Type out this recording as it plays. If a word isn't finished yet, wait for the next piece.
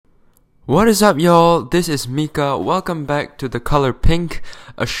What is up, y'all? This is Mika. Welcome back to The Color Pink,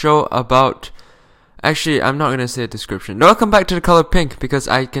 a show about... Actually, I'm not gonna say a description. Welcome back to The Color Pink, because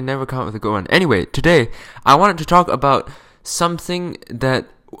I can never come up with a good one. Anyway, today, I wanted to talk about something that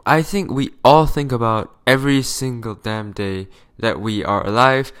I think we all think about every single damn day that we are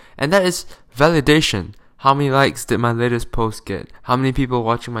alive, and that is validation. How many likes did my latest post get? How many people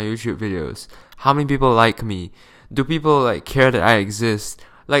watching my YouTube videos? How many people like me? Do people care that I exist?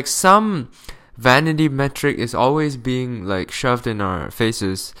 Some vanity metric is always being shoved in our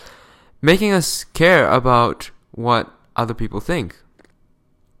faces, making us care about what other people think.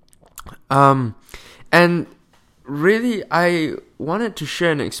 And really, I wanted to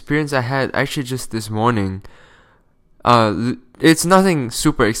share an experience I had actually just this morning. It's nothing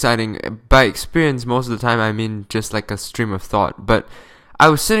super exciting. By experience, most of the time I mean just like a stream of thought. But I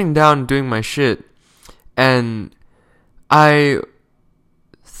was sitting down doing my shit, and I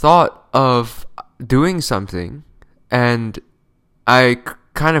thought of doing something, and I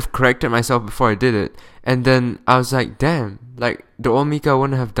kind of corrected myself before I did it, and then I was like, damn, the old Mika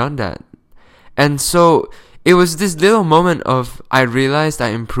wouldn't have done that. And so it was this little moment of I realized I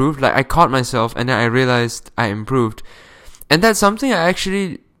improved, I caught myself, and then I realized I improved. And that's something I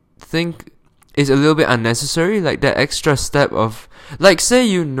actually think is a little bit unnecessary, that extra step of, say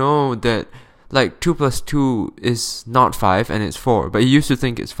you know that 2 plus 2 is not 5 and it's 4, but you used to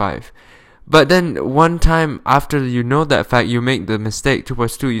think it's 5. But then one time after you know that fact, you make the mistake, 2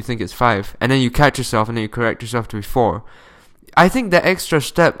 plus 2, you think it's 5, and then you catch yourself and then you correct yourself to be 4. I think that extra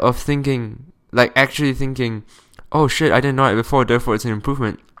step of thinking, actually thinking, oh shit, I didn't know it before, therefore it's an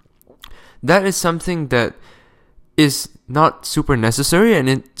improvement. That is something that is not super necessary, and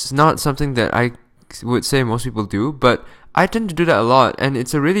it's not something that I would say most people do, but I tend to do that a lot, and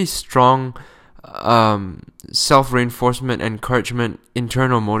it's a really strong self-reinforcement, encouragement,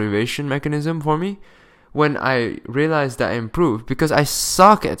 internal motivation mechanism for me when I realize that I improved, because I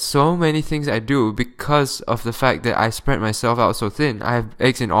suck at so many things I do because of the fact that I spread myself out so thin. I have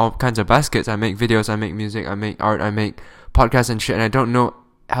eggs in all kinds of baskets. I make videos, I make music, I make art, I make podcasts and shit, and I don't know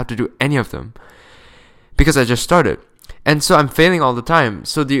how to do any of them because I just started. And so I'm failing all the time.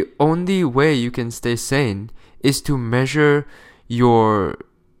 So the only way you can stay sane is to measure your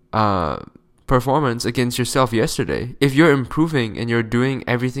performance against yourself yesterday. If you're improving and you're doing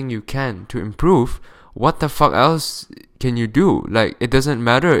everything you can to improve, what the fuck else can you do? It doesn't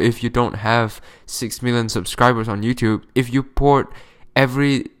matter if you don't have 6 million subscribers on YouTube. If you poured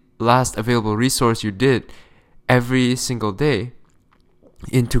every last available resource you did every single day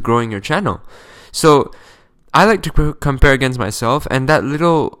into growing your channel. So I like to compare against myself, and that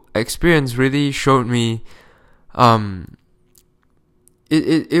little experience really showed me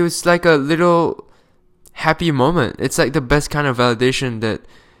It was like a little happy moment. It's like the best kind of validation that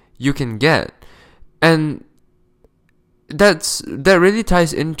you can get. And that really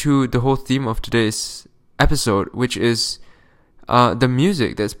ties into the whole theme of today's episode, which is the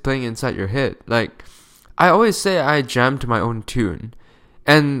music that's playing inside your head. I always say I jam to my own tune.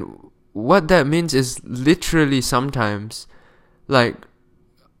 And what that means is literally sometimes, I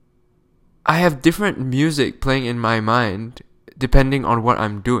have different music playing in my mind depending on what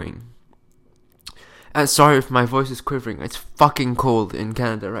I'm doing. And sorry if my voice is quivering. It's fucking cold in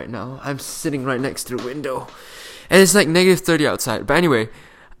Canada right now. I'm sitting right next to the window, and it's negative 30 outside. But anyway,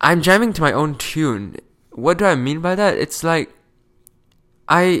 I'm jamming to my own tune. What do I mean by that? It's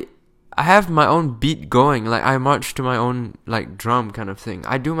I have my own beat going. I march to my own drum kind of thing.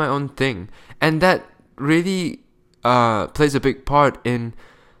 I do my own thing, and that really plays a big part in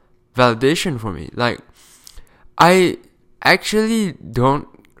validation for me. I actually don't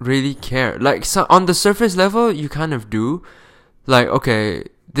really care. So on the surface level, you kind of do. Okay,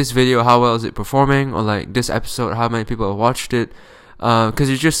 this video, how well is it performing? Or this episode, how many people have watched it? Because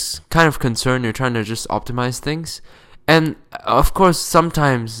you're just kind of concerned. You're trying to just optimize things. And of course,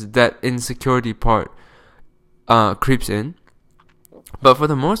 sometimes that insecurity part creeps in. But for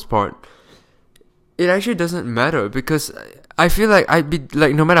the most part, it actually doesn't matter, because I feel I'd be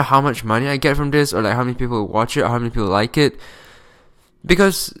no matter how much money I get from this, or how many people watch it, or how many people like it,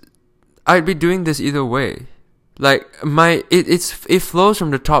 because I'd be doing this either way. It flows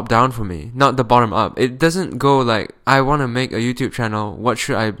from the top down for me, not the bottom up. It doesn't go I want to make a YouTube channel, what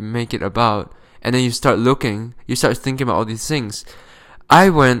should I make it about? And then you start thinking about all these things.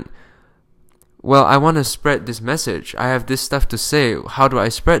 I went, well, I want to spread this message. I have this stuff to say. How do I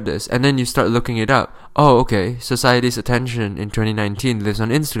spread this? And then you start looking it up. Oh, okay. Society's attention in 2019 lives on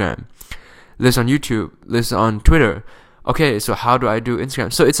Instagram, lives on YouTube, lives on Twitter. Okay, so how do I do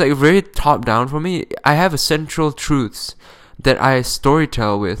Instagram? So it's very top down for me. I have central truths that I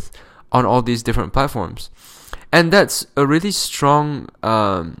storytell with on all these different platforms. And that's a really strong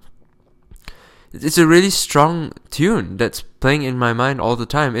it's a really strong tune that's playing in my mind all the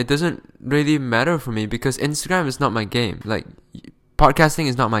time. It doesn't really matter for me because Instagram is not my game. Like, podcasting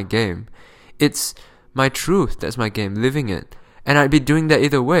is not my game. It's my truth that's my game, living it. And I'd be doing that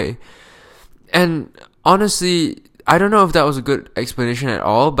either way. And honestly, I don't know if that was a good explanation at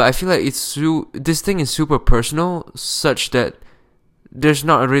all, but I feel like this thing is super personal, such that there's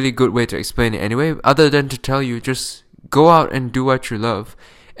not a really good way to explain it anyway, other than to tell you, just go out and do what you love.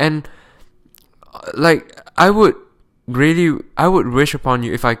 And like, I would wish upon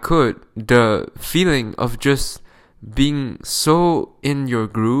you, if I could, the feeling of just being so in your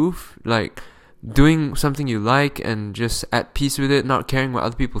groove, like doing something you like and just at peace with it, not caring what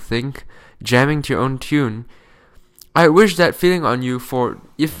other people think, jamming to your own tune. I wish that feeling on you for,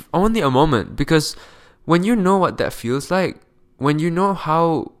 if only a moment, because when you know what that feels like, when you know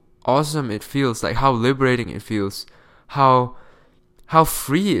how awesome it feels, like how liberating it feels, how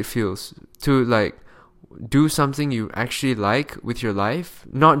free it feels to like do something you actually like with your life,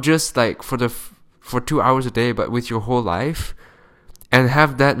 not just like for 2 hours a day, but with your whole life, and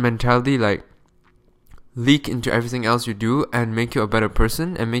have that mentality like leak into everything else you do and make you a better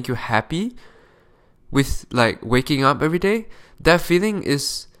person and make you happy with like waking up every day. That feeling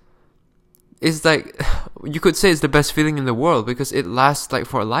is like, you could say it's the best feeling in the world because it lasts like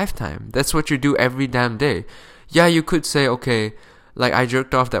for a lifetime. That's what you do every damn day. Yeah, you could say, okay, like I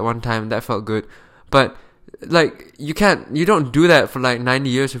jerked off that one time, that felt good, but like you don't do that for like 90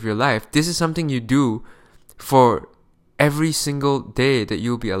 years of your life. This is something you do for every single day that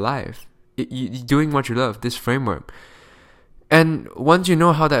you'll be alive. You're doing what you love, this framework. And once you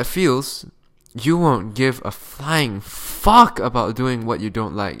know how that feels, you won't give a flying fuck about doing what you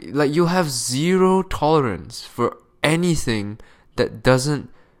don't like. Like, you'll have zero tolerance for anything that doesn't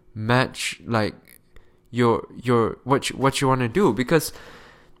match like your what you want to do, because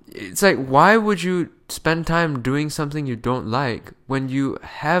it's like, why would you spend time doing something you don't like when you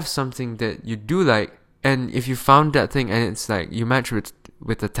have something that you do like? And if you found that thing and it's like you match with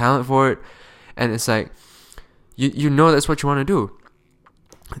the talent for it, and it's like you know that's what you want to do.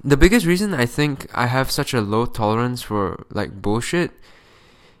 The biggest reason I think I have such a low tolerance for like bullshit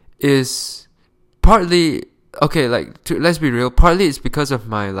is partly, okay, like let's be real, partly it's because of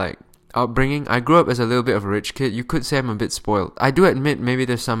my like upbringing. I grew up as a little bit of a rich kid. You could say I'm a bit spoiled. I do admit maybe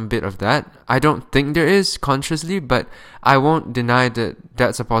there's some bit of that. I don't think there is consciously, but I won't deny that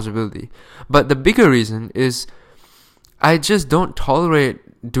that's a possibility. But the bigger reason is I just don't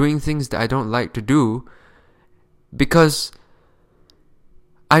tolerate doing things that I don't like to do, because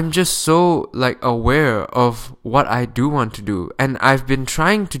I'm just so like aware of what I do want to do, and I've been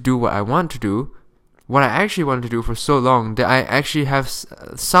trying to do what I want to do, what I actually want to do for so long, that I actually have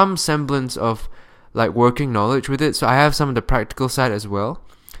some semblance of like working knowledge with it. So I have some of the practical side as well.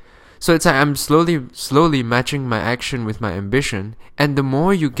 So it's like I'm slowly matching my action with my ambition, and the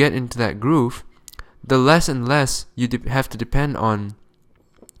more you get into that groove, the less and less you have to depend on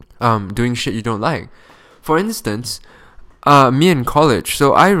doing shit you don't like. For instance, me in college.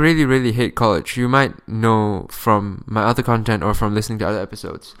 So I really, really hate college. You might know from my other content or from listening to other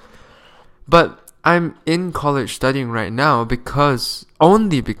episodes. But I'm in college studying right now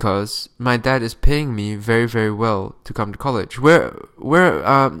only because my dad is paying me very, very well to come to college.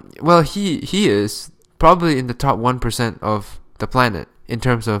 Well, he is probably in the top 1% of the planet in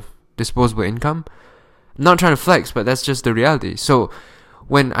terms of disposable income. I'm not trying to flex, but that's just the reality. So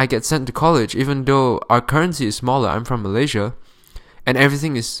when I get sent to college, even though our currency is smaller, I'm from Malaysia, and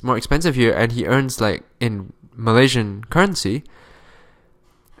everything is more expensive here, and he earns like in Malaysian currency,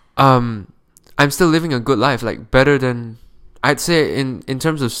 I'm still living a good life, like better than, I'd say in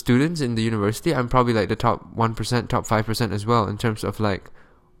terms of students in the university, I'm probably like the top 1%, top 5% as well in terms of like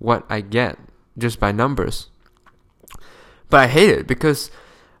what I get just by numbers. But I hate it because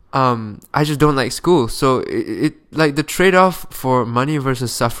I just don't like school. So it like the trade-off for money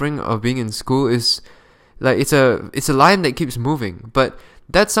versus suffering of being in school is like it's a line that keeps moving. But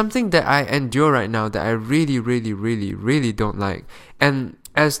that's something that I endure right now that I really, really, really, really don't like. And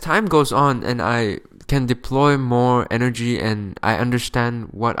as time goes on and I can deploy more energy and I understand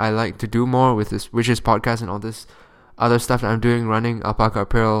what I like to do more with this, which is podcast and all this other stuff that I'm doing, running Alpaca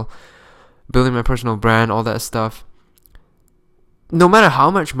Apparel, building my personal brand, all that stuff. No matter how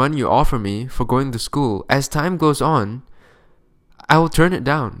much money you offer me for going to school, as time goes on, I will turn it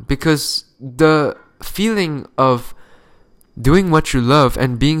down, because the feeling of doing what you love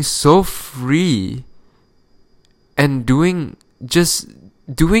and being so free and doing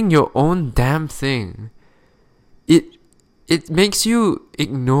your own damn thing, it it makes you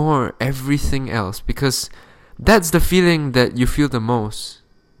ignore everything else, because that's the feeling that you feel the most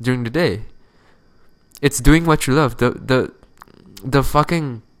during the day. It's doing what you love. The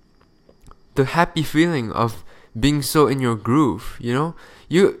fucking the happy feeling of being so in your groove, you know?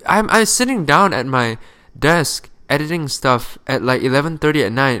 I'm sitting down at my desk editing stuff at like 11:30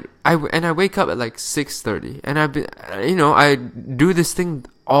 at night. I wake up at like 6:30, and I do this thing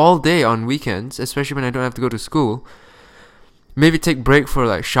all day on weekends, especially when I don't have to go to school. Maybe take break for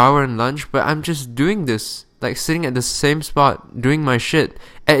like shower and lunch, but I'm just doing this, like sitting at the same spot doing my shit.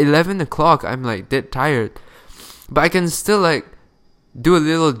 At 11 o'clock, I'm like dead tired, but I can still like do a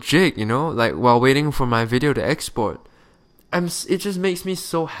little jig, you know, like while waiting for my video to export. It just makes me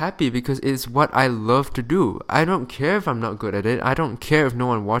so happy because it's what I love to do. I don't care if I'm not good at it. I don't care if no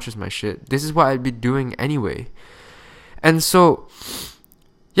one watches my shit. This is what I'd be doing anyway. And so,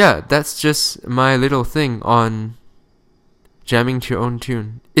 yeah, that's just my little thing on jamming to your own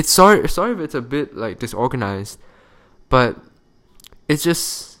tune. It's sorry if it's a bit like disorganized, but it's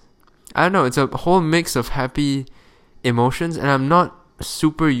just, I don't know, it's a whole mix of happy emotions, and I'm not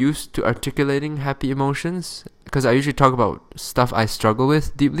super used to articulating happy emotions because I usually talk about stuff I struggle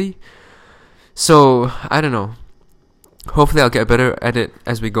with deeply. So I don't know, hopefully I'll get better at it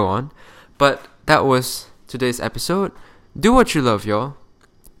as we go on. But that was today's episode. Do what you love, y'all.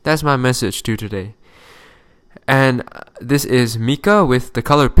 That's my message to you today. And this is Mika with The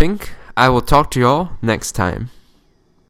Color Pink. I will talk to y'all next time.